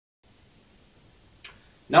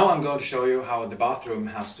Now I'm going to show you how the bathroom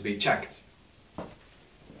has to be checked.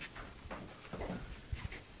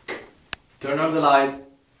 Turn on the light.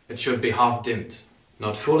 It should be half dimmed.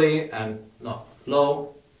 Not fully and not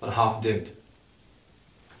low, but half dimmed.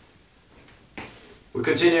 We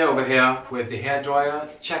continue over here with the hairdryer.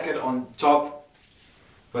 Check it on top,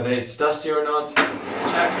 whether it's dusty or not.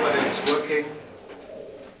 Check whether it's working.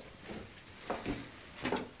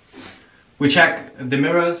 We check the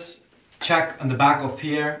mirrors. Check on the back of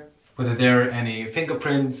here whether there are any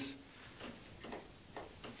fingerprints.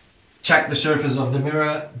 Check the surface of the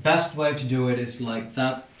mirror. Best way to do it is like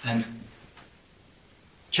that, and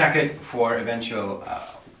check it for eventual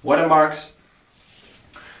watermarks.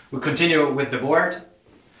 We continue with the board.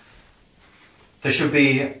 There should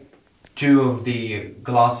be 2 of the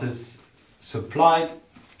glasses supplied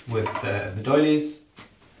with the doilies.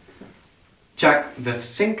 Check the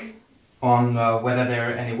sink on whether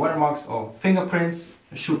there are any watermarks or fingerprints.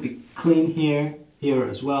 It should be clean here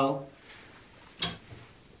as well.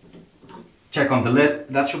 Check on the lid,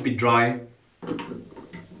 that should be dry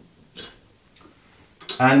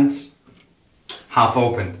and half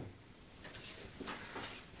opened.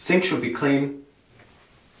 Sink should be clean.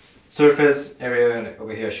 Surface area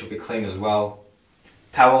over here should be clean as well.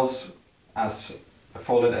 Towels as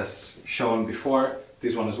folded as shown before,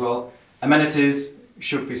 this one as well. Amenities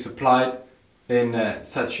should be supplied in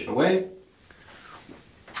such a way.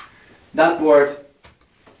 That board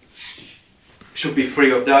should be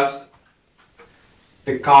free of dust.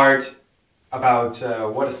 The card about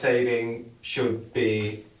water saving should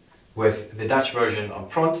be with the Dutch version on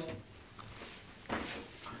front.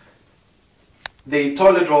 The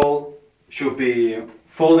toilet roll should be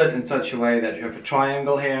folded in such a way that you have a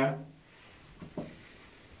triangle here.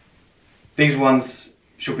 These ones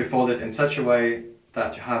should be folded in such a way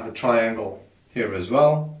that you have a triangle here as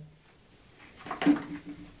well.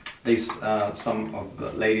 These some of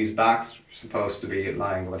the ladies' bags are supposed to be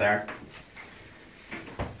lying over there.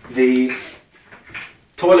 The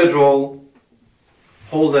toilet roll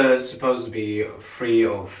holder is supposed to be free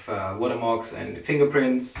of watermarks and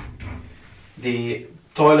fingerprints. The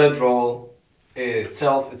toilet roll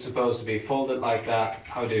itself is supposed to be folded like that.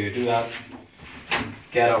 How do you do that?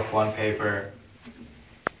 Get off one paper,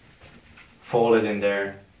 fold it in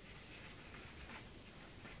there,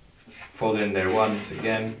 fold it in there once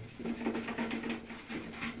again,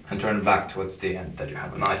 and turn it back towards the end, that you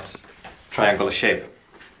have a nice triangular shape.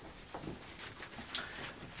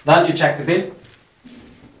 Then you check the bin,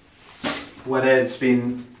 whether it's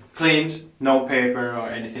been cleaned, no paper or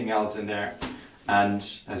anything else in there, and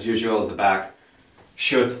as usual the bag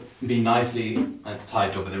should be nicely and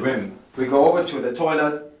tight over the rim. We go over to the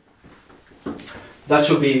toilet. That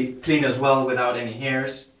should be clean as well without any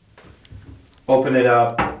hairs. Open it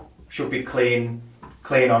up, should be clean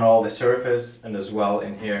on all the surface, and as well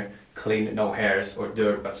in here clean, no hairs or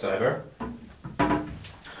dirt whatsoever.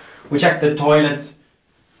 We check the toilet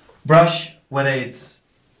brush, whether it's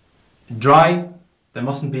dry. There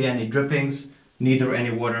mustn't be any drippings, neither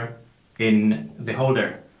any water in the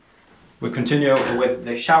holder. We continue with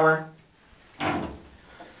the shower.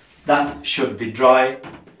 That should be dry,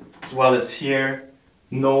 as well as here,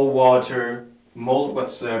 no water, mold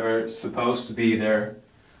whatsoever supposed to be there.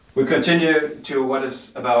 We continue to what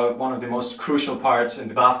is about one of the most crucial parts in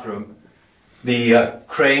the bathroom, the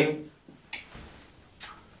crane.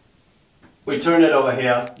 We turn it over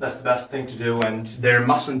here, that's the best thing to do, and there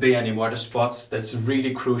mustn't be any water spots. That's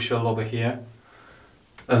really crucial over here.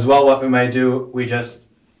 As well, what we may do, we just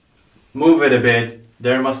move it a bit.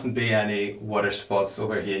 There mustn't be any water spots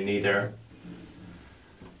over here neither.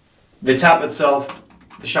 The tap itself,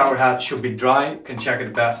 the shower head should be dry. You can check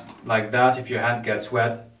it best like that. If your hand gets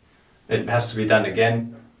wet, it has to be done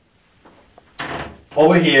again.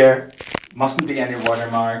 Over here, mustn't be any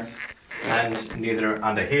watermarks, and neither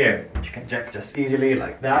under here. You can check just easily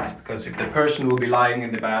like that, because if the person will be lying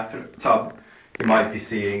in the bathtub, you might be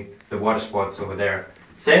seeing the water spots over there.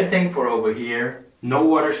 Same thing for over here. No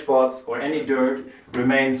water spots or any dirt,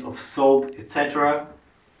 remains of soap, etc.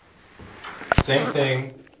 Same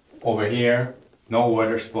thing over here. No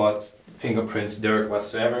water spots, fingerprints, dirt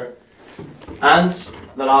whatsoever. And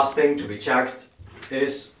the last thing to be checked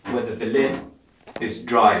is whether the lid is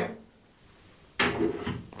dry.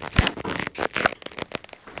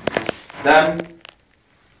 Then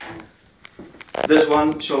this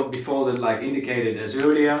one should be folded like indicated as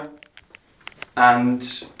earlier,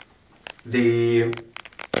 and the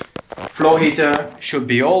flow heater should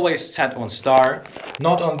be always set on star,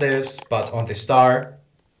 not on this but on the star.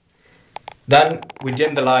 Then we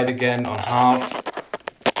dim the light again on half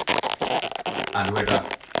and we're done.